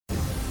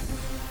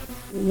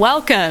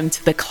Welcome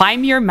to the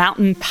Climb Your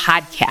Mountain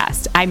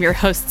podcast. I'm your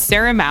host,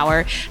 Sarah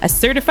Maurer, a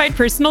certified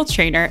personal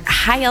trainer,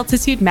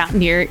 high-altitude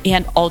mountaineer,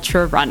 and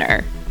ultra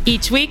runner.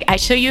 Each week, I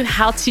show you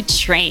how to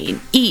train,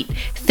 eat,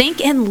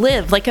 think, and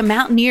live like a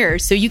mountaineer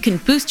so you can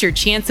boost your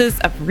chances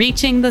of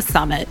reaching the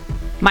summit.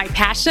 My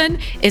passion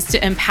is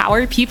to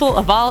empower people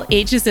of all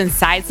ages and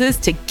sizes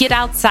to get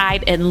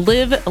outside and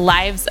live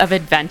lives of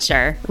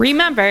adventure.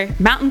 Remember,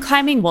 mountain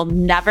climbing will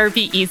never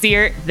be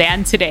easier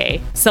than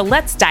today. So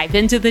let's dive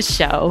into the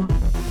show.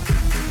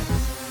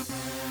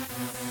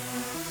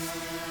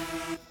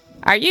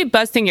 Are you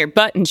busting your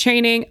butt in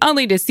training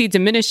only to see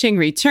diminishing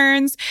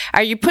returns?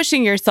 Are you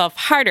pushing yourself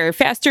harder,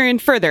 faster,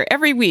 and further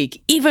every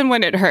week, even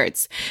when it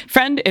hurts?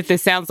 Friend, if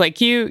this sounds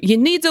like you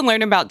need to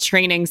learn about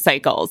training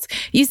cycles.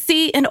 You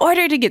see, in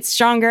order to get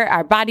stronger,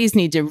 our bodies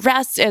need to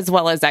rest as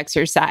well as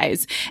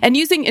exercise. And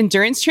using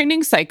endurance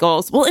training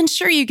cycles will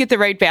ensure you get the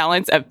right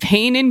balance of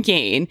pain and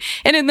gain.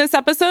 And in this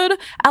episode,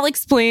 I'll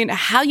explain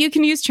how you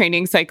can use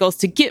training cycles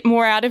to get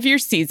more out of your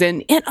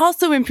season and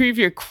also improve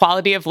your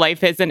quality of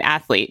life as an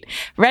athlete.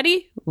 Ready?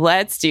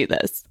 Let's do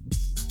this.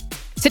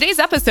 Today's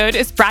episode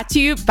is brought to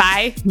you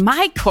by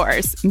my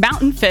course,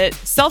 Mountain Fit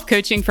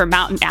Self-Coaching for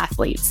Mountain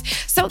Athletes.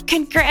 So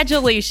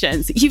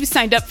congratulations, you've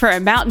signed up for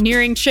a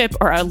mountaineering trip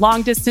or a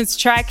long-distance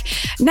trek.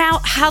 Now,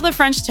 how the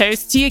French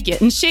toast do you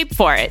get in shape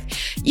for it?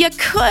 You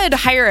could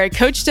hire a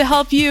coach to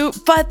help you,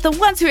 but the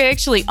ones who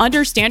actually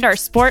understand our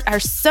sport are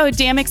so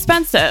damn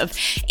expensive.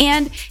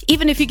 And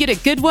even if you get a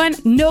good one,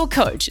 no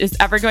coach is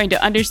ever going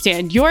to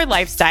understand your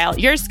lifestyle,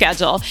 your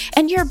schedule,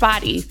 and your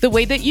body the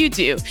way that you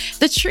do.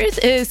 The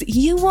truth is,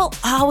 you will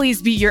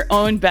always be your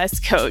own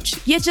best coach.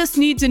 You just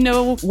need to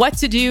know what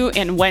to do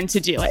and when to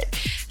do it.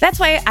 That's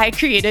why I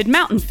created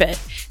Mountain Fit.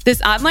 This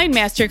online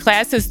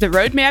masterclass is the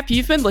roadmap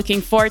you've been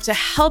looking for to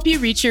help you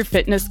reach your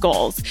fitness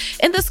goals.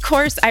 In this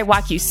course, I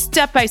walk you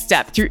step by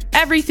step through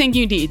everything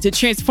you need to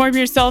transform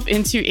yourself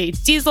into a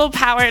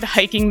diesel-powered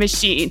hiking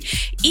machine,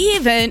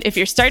 even if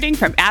you're starting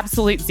from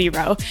absolute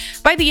zero.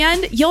 By the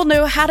end, you'll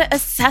know how to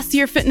assess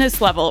your fitness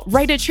level,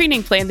 write a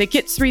training plan that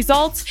gets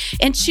results,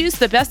 and choose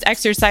the best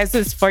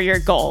exercises for your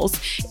goals.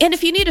 And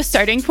if you need a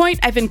starting point,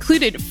 I've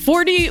included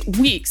 40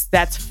 weeks,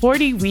 that's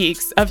 40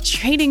 weeks of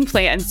training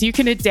plans you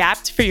can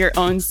adapt for your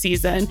own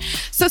season.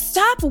 So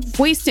stop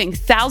wasting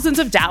thousands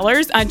of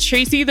dollars on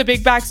Tracy, the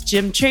big box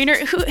gym trainer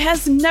who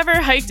has never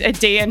hiked a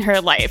day in her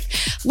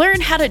life.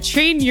 Learn how to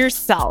train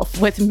yourself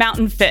with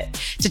Mountain Fit.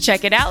 To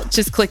check it out,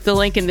 just click the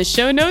link in the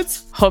show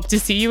notes. Hope to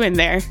see you in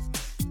there.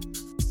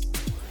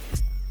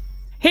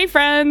 Hey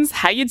friends,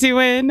 how you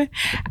doing?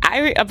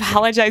 I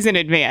apologize in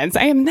advance.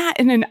 I am not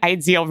in an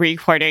ideal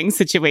recording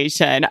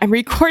situation. I'm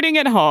recording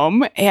at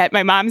home at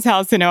my mom's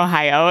house in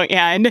Ohio,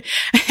 and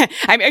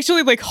I'm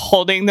actually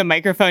holding the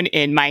microphone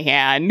in my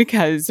hand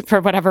because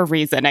for whatever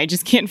reason, I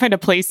just can't find a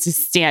place to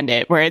stand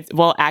it where it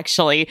will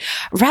actually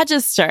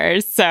register.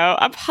 So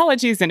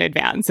apologies in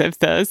advance if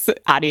this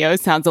audio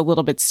sounds a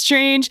little bit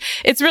strange.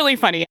 It's really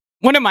funny.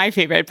 One of my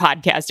favorite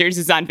podcasters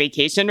is on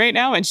vacation right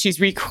now, and she's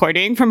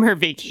recording from her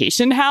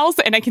vacation house,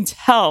 and I can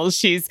tell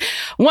she's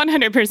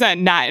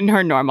 100% not in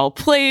her normal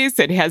place.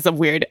 It has a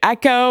weird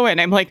echo, and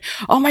I'm like,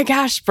 oh my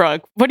gosh,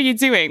 Brooke, what are you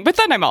doing? But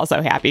then I'm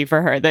also happy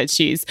for her that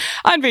she's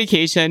on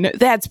vacation.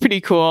 That's pretty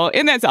cool,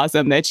 and that's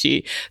awesome that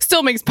she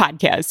still makes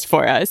podcasts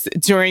for us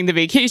during the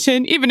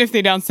vacation, even if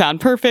they don't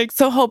sound perfect.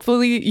 So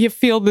hopefully you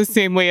feel the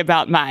same way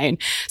about mine.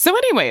 So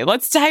anyway,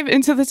 let's dive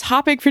into the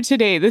topic for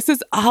today. This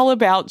is all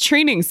about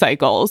training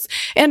cycles.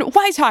 And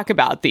why talk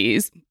about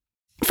these?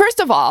 First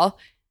of all,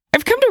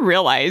 I've come to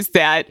realize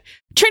that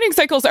training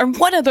cycles are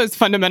one of those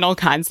fundamental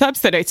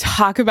concepts that I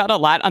talk about a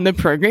lot on the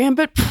program,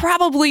 but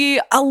probably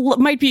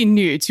might be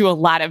new to a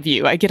lot of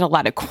you. I get a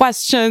lot of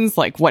questions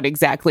like, what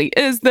exactly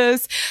is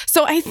this?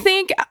 So I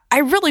think I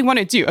really want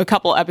to do a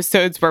couple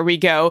episodes where we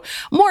go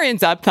more in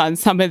depth on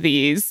some of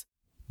these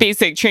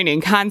basic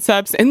training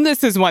concepts. And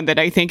this is one that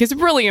I think is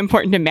really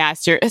important to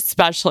master,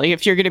 especially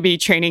if you're going to be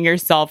training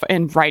yourself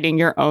and writing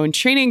your own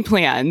training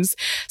plans.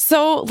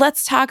 So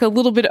let's talk a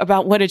little bit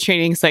about what a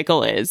training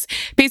cycle is.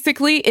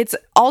 Basically, it's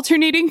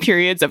alternating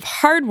periods of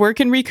hard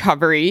work and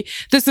recovery.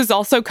 This is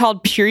also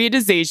called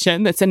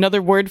periodization. That's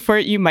another word for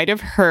it you might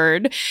have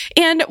heard.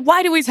 And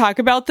why do we talk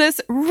about this?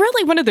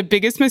 Really, one of the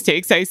biggest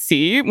mistakes I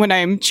see when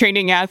I'm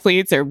training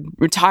athletes or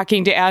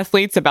talking to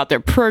athletes about their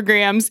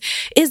programs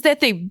is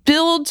that they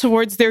build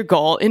towards their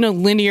goal in a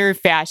linear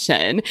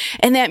fashion.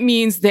 And that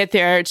means that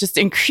they're just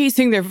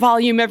increasing their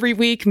volume every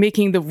week,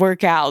 making the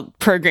workout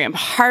program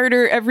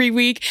harder every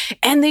week.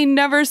 And they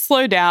never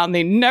slow down.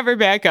 They never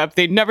back up.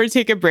 They never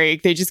take a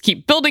break. They just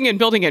keep building and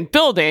building and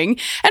building.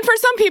 And for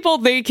some people,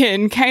 they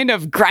can kind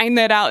of grind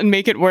that out and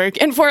make it work.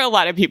 And for a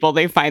lot of people,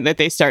 they find that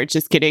they start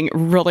just getting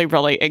really,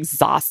 really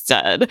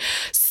exhausted.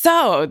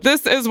 So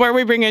this is where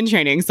we bring in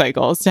training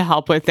cycles to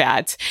help with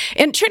that.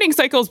 And training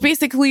cycles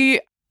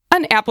basically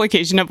an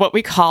application of what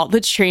we call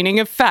the training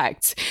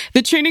effect.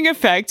 The training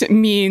effect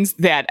means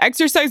that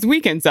exercise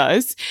weakens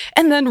us,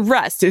 and then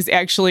rest is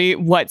actually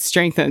what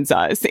strengthens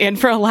us. And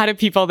for a lot of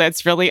people,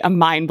 that's really a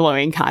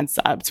mind-blowing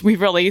concept. We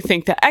really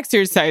think the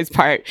exercise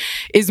part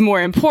is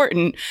more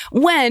important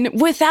when,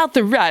 without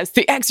the rest,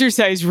 the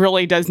exercise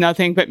really does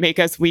nothing but make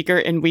us weaker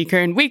and weaker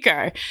and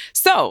weaker.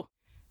 So,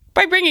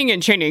 by bringing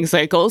in training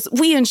cycles,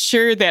 we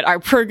ensure that our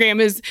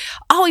program is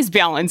always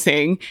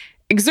balancing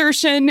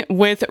exertion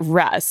with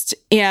rest.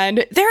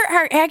 And there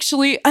are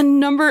actually a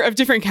number of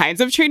different kinds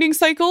of training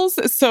cycles.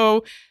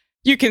 So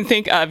you can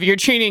think of your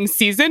training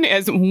season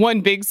as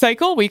one big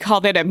cycle. We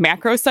call that a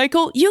macro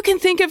cycle. You can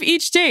think of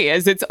each day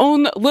as its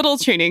own little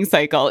training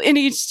cycle. In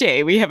each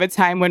day, we have a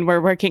time when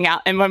we're working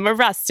out and when we're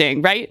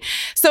resting, right?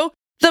 So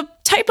the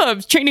type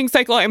of training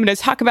cycle I'm going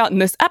to talk about in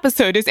this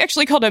episode is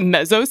actually called a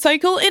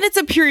mesocycle, and it's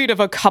a period of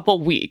a couple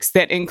weeks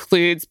that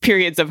includes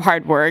periods of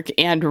hard work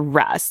and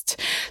rest.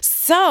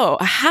 So,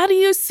 how do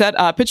you set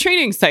up a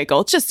training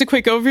cycle? Just a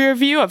quick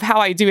overview of how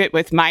I do it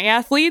with my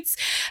athletes.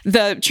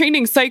 The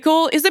training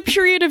cycle is a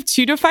period of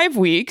 2 to 5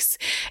 weeks,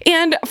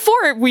 and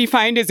 4 we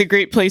find is a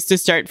great place to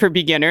start for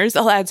beginners.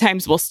 A lot of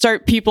times we'll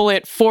start people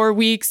at 4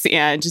 weeks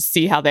and just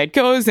see how that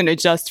goes and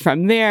adjust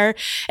from there.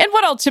 And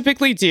what I'll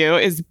typically do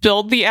is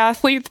build the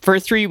athlete for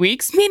 3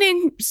 weeks,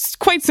 meaning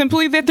quite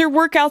simply that their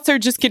workouts are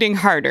just getting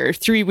harder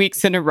 3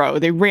 weeks in a row.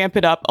 They ramp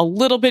it up a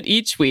little bit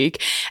each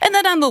week. And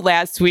then on the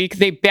last week,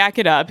 they back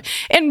it up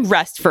and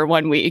rest for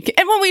 1 week.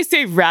 And when we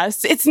say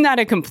rest, it's not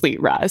a complete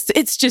rest.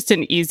 It's just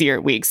an easier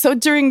week. So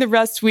during the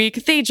rest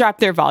week, they drop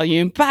their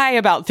volume by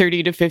about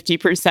 30 to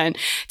 50%,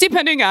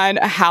 depending on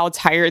how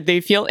tired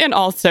they feel and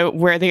also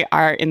where they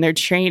are in their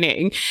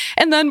training.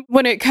 And then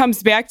when it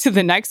comes back to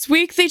the next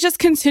week, they just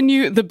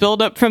continue the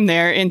build up from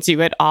there and do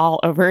it all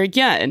over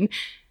again.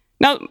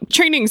 Now,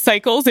 training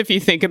cycles, if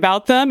you think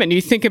about them and you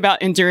think about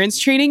endurance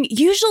training,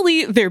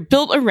 usually they're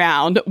built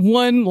around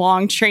one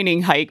long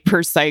training hike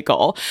per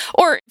cycle.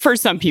 Or for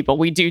some people,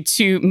 we do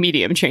 2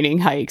 medium training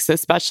hikes,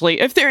 especially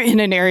if they're in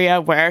an area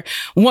where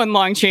one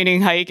long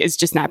training hike is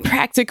just not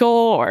practical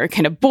or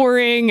kind of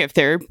boring. If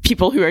they're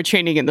people who are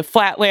training in the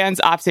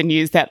flatlands, often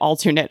use that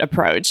alternate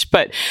approach.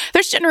 But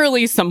there's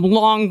generally some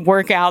long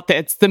workout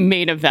that's the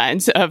main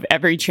event of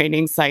every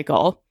training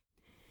cycle.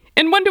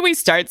 And when do we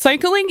start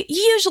cycling?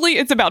 Usually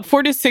it's about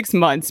 4 to 6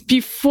 months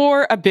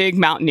before a big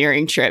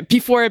mountaineering trip,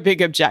 before a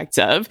big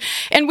objective.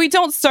 And we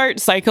don't start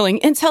cycling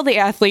until the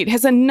athlete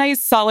has a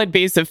nice solid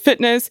base of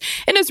fitness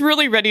and is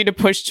really ready to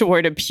push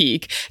toward a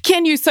peak.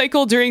 Can you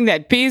cycle during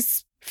that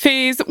base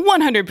phase?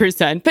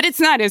 100%, but it's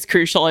not as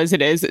crucial as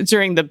it is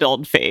during the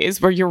build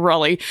phase where you're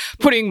really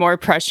putting more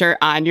pressure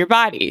on your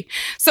body.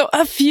 So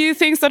a few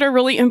things that are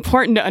really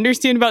important to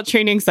understand about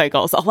training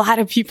cycles. A lot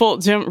of people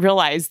don't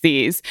realize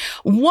these.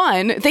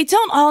 One, they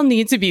don't all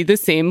need to be the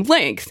same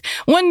length.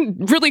 One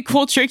really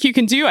cool trick you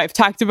can do, I've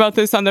talked about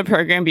this on the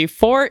program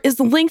before,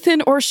 is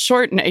lengthen or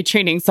shorten a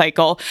training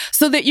cycle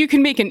so that you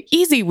can make an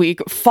easy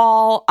week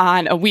fall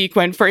on a week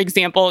when, for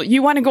example,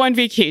 you want to go on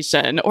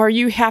vacation or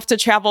you have to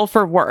travel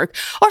for work,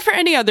 or for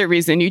any other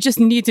reason, you just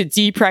need to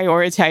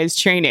deprioritize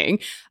training.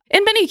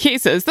 In many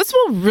cases, this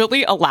will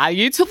really allow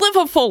you to live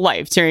a full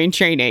life during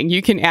training.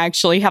 You can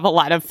actually have a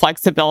lot of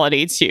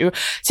flexibility to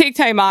take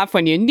time off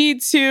when you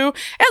need to,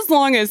 as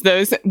long as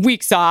those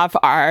weeks off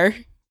are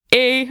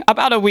A,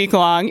 about a week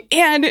long,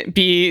 and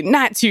B,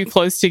 not too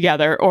close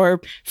together or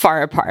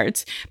far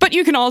apart. But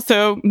you can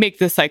also make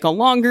the cycle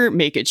longer,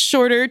 make it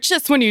shorter,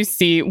 just when you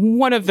see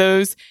one of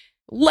those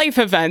life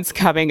events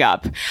coming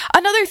up.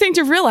 Another thing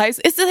to realize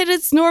is that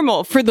it's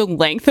normal for the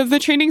length of the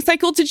training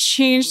cycle to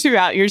change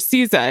throughout your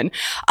season.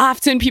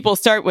 Often people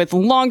start with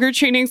longer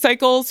training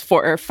cycles,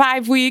 4 or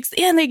 5 weeks,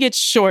 and they get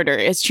shorter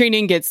as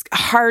training gets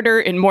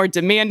harder and more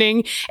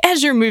demanding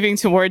as you're moving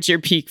towards your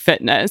peak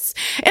fitness.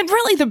 And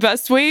really the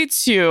best way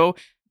to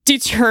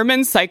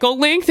determine cycle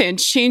length and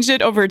change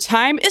it over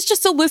time is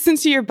just to listen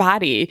to your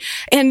body.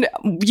 And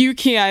you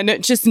can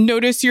just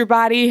notice your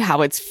body,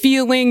 how it's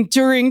feeling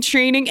during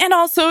training and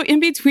also in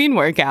between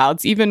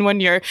workouts, even when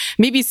you're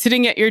maybe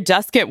sitting at your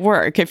desk at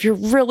work. If you're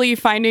really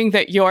finding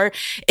that you're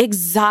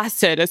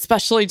exhausted,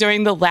 especially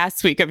during the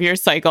last week of your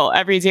cycle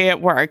every day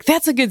at work,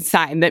 that's a good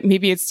sign that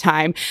maybe it's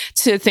time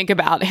to think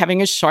about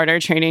having a shorter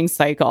training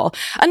cycle.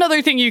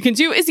 Another thing you can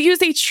do is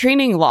use a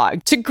training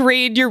log to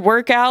grade your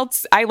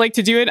workouts. I like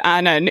to do it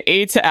on an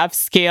A to F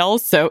scale.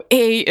 So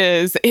A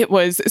is, it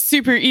was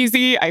super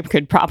easy. I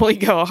could probably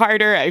go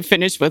harder. I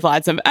finished with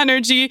lots of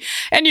energy.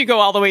 And you go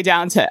all the way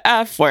down to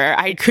F where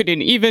I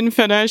couldn't even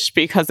finish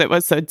because it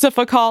was so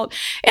difficult.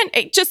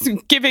 And just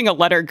giving a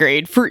letter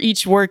grade for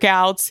each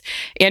workout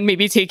and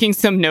maybe taking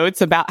some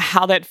notes about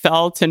how that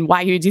felt and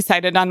why you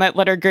decided on that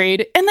letter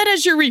grade. And then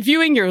as you're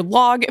reviewing your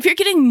log, if you're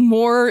getting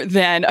more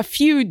than a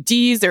few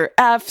D's or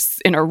F's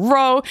in a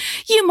row,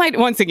 you might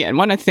once again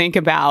want to think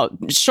about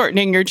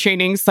shortening your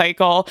training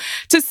cycle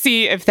to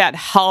see if that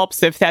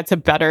helps, if that's a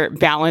better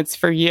balance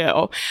for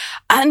you.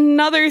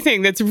 Another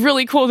thing that's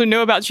really cool to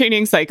know about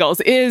training cycles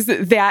is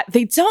that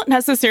they don't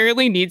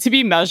necessarily need to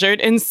be measured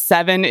in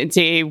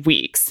 7-day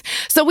weeks.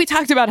 So we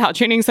talked about how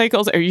training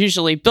cycles are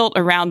usually built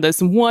around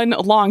this one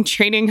long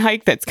training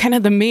hike that's kind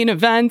of the main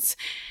event.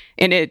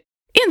 And it,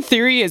 in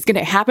theory, is going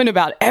to happen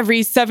about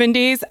every 7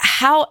 days.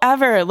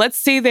 However, let's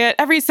say that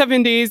every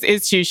 7 days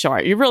is too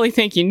short. You really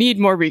think you need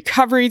more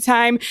recovery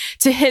time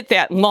to hit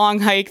that long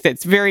hike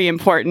that's very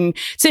important,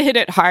 to hit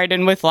it hard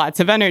and with lots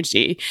of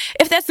energy.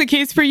 If that's the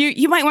case for you,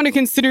 you might want to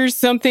consider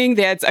something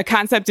that's a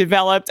concept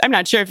developed. I'm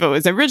not sure if it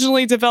was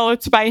originally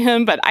developed by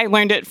him, but I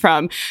learned it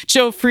from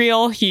Joe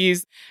Friel.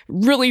 He's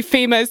really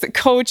famous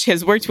coach,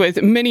 has worked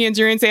with many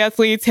endurance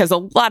athletes, has a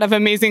lot of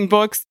amazing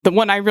books. The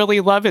one I really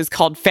love is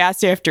called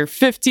Fast After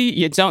 50.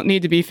 You don't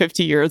need to be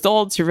 50 years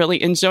old to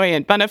really enjoy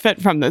and benefit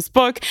from this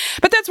book.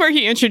 But that's where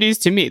he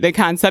introduced to me the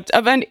concept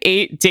of an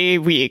 8-day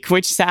week,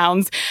 which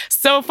sounds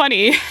so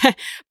funny.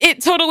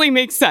 It totally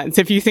makes sense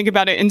if you think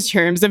about it in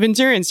terms of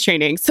endurance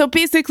training. So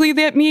basically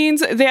that means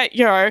that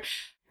your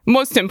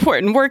most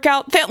important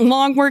workout, that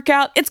long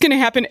workout, it's going to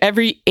happen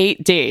every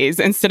 8 days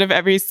instead of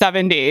every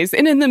 7 days.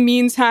 And in the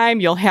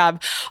meantime, you'll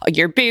have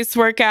your base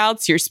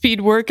workouts, your speed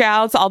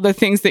workouts, all the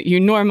things that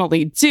you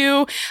normally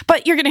do,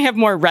 but you're going to have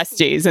more rest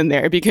days in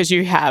there because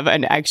you have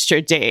an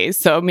extra day.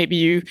 So maybe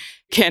you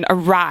can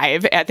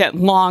arrive at that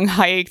long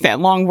hike, that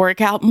long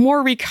workout,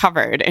 more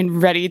recovered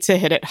and ready to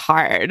hit it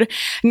hard.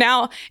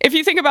 Now, if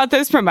you think about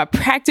this from a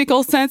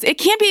practical sense, it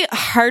can be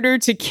harder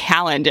to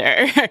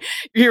calendar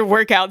your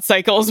workout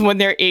cycles when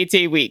they're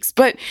 8-day weeks,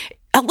 but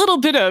a little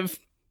bit of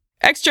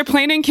extra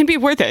planning can be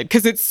worth it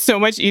because it's so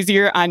much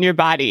easier on your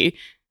body.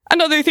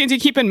 Another thing to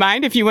keep in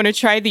mind, if you want to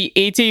try the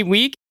 8-day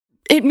week,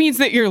 it means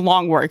that your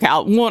long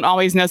workout won't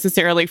always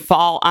necessarily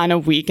fall on a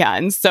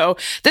weekend. So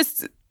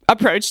this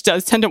approach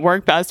does tend to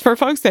work best for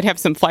folks that have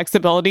some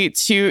flexibility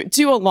to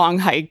do a long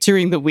hike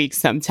during the week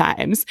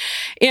sometimes.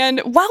 And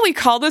while we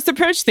call this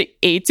approach the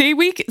 8-day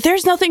week,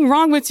 there's nothing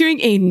wrong with doing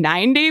a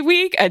 9-day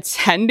week, a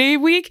 10-day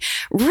week.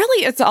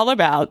 Really, it's all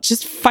about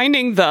just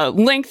finding the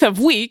length of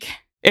week,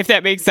 if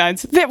that makes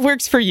sense, that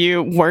works for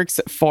you, works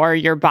for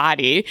your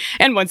body.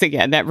 And once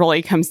again, that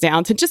really comes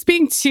down to just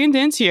being tuned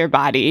into your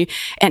body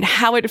and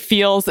how it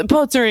feels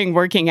both during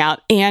working out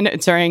and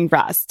during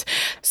rest.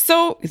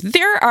 So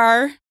there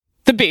are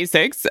the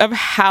basics of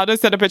how to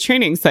set up a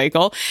training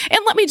cycle. And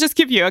let me just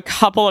give you a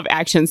couple of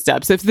action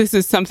steps. If this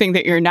is something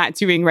that you're not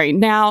doing right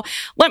now,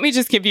 let me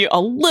just give you a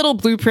little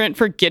blueprint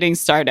for getting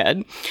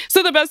started.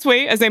 So the best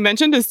way, as I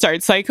mentioned, to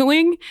start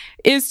cycling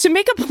is to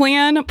make a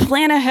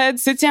plan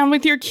ahead, sit down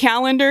with your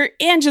calendar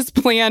and just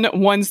plan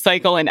one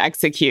cycle and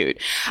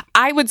execute.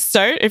 I would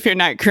start, if you're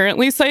not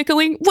currently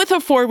cycling, with a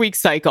 4-week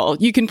cycle.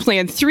 You can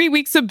plan 3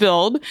 weeks of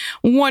build,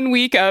 1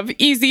 week of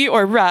easy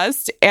or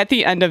rest at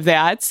the end of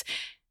that.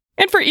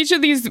 And for each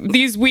of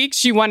these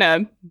weeks, you want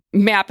to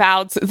map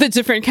out the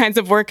different kinds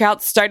of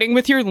workouts, starting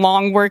with your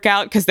long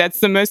workout, because that's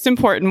the most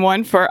important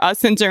one for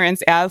us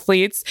endurance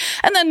athletes.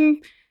 And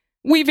then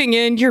weaving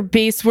in your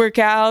base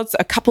workouts,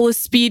 a couple of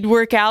speed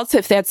workouts,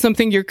 if that's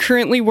something you're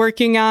currently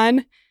working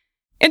on.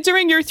 And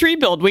during your 3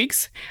 build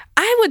weeks,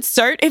 I would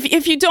start,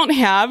 if you don't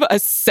have a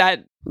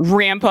set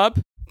ramp up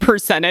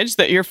percentage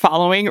that you're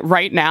following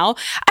right now,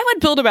 I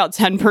would build about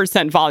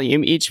 10%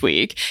 volume each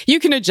week. You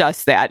can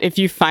adjust that if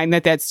you find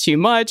that that's too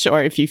much,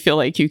 or if you feel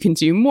like you can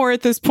do more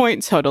at this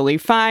point, totally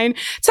fine.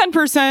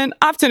 10%,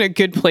 often a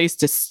good place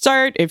to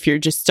start if you're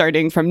just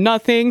starting from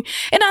nothing.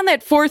 And on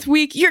that 4th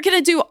week, you're going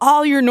to do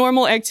all your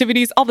normal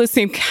activities, all the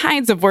same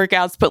kinds of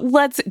workouts, but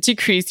let's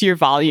decrease your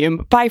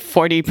volume by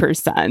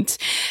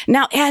 40%.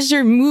 Now, as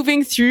you're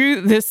moving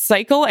through this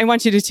cycle, I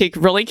want you to take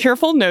really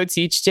careful notes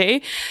each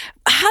day.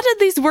 How did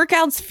these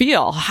workouts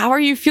feel? How are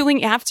you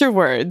feeling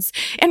afterwards?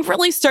 And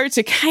really start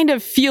to kind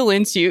of feel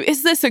into,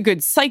 is this a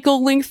good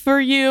cycle length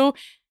for you?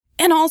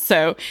 And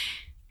also,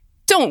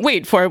 don't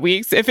wait 4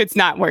 weeks if it's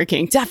not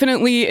working.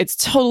 Definitely, it's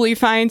totally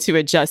fine to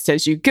adjust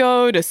as you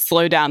go, to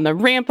slow down the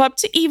ramp up,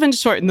 to even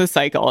shorten the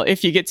cycle.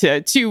 If you get to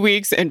 2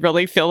 weeks and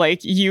really feel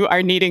like you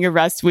are needing a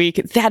rest week,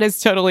 that is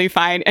totally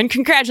fine. And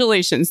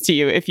congratulations to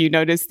you if you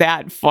notice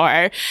that,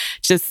 for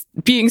just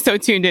being so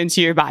tuned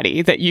into your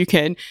body that you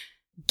can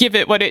give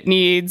it what it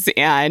needs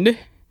and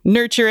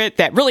nurture it.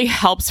 That really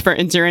helps for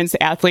endurance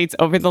athletes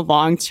over the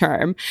long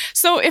term.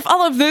 So if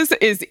all of this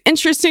is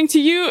interesting to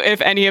you,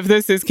 if any of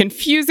this is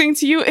confusing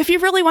to you, if you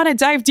really want to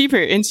dive deeper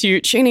into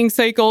training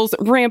cycles,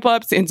 ramp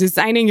ups, and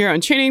designing your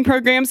own training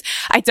programs,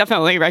 I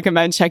definitely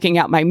recommend checking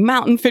out my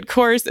Mountain Fit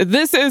course.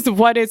 This is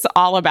what it's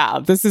all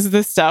about. This is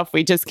the stuff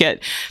we just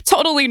get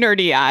totally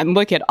nerdy on.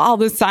 Look at all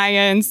the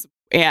science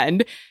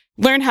and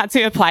learn how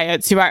to apply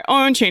it to our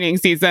own training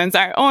seasons,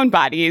 our own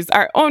bodies,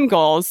 our own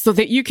goals, so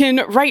that you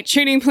can write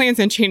training plans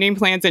and training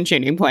plans and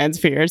training plans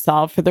for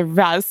yourself for the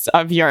rest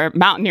of your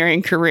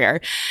mountaineering career.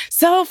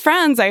 So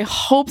friends, I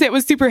hope that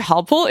was super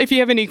helpful. If you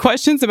have any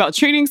questions about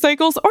training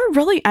cycles or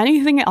really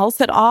anything else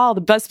at all,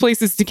 the best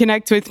places to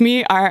connect with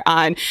me are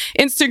on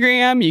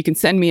Instagram. You can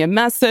send me a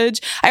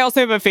message. I also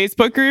have a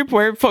Facebook group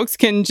where folks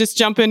can just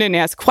jump in and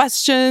ask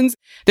questions.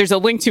 There's a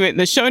link to it in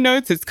the show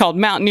notes. It's called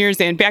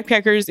Mountaineers and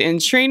Backpackers in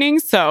Training.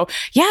 So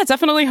yeah,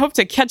 definitely hope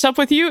to catch up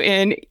with you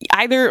in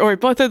either or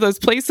both of those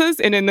places.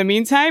 And in the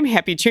meantime,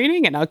 happy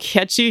training, and I'll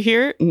catch you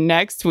here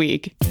next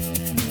week.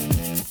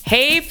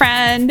 Hey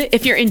friend,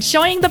 if you're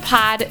enjoying the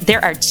pod,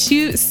 there are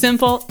 2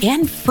 simple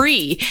and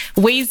free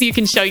ways you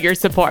can show your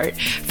support.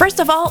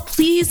 First of all,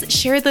 please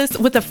share this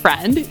with a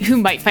friend who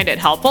might find it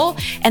helpful.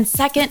 And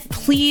second,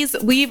 please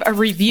leave a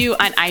review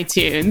on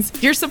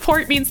iTunes. Your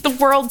support means the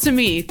world to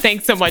me.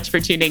 Thanks so much for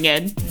tuning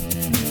in.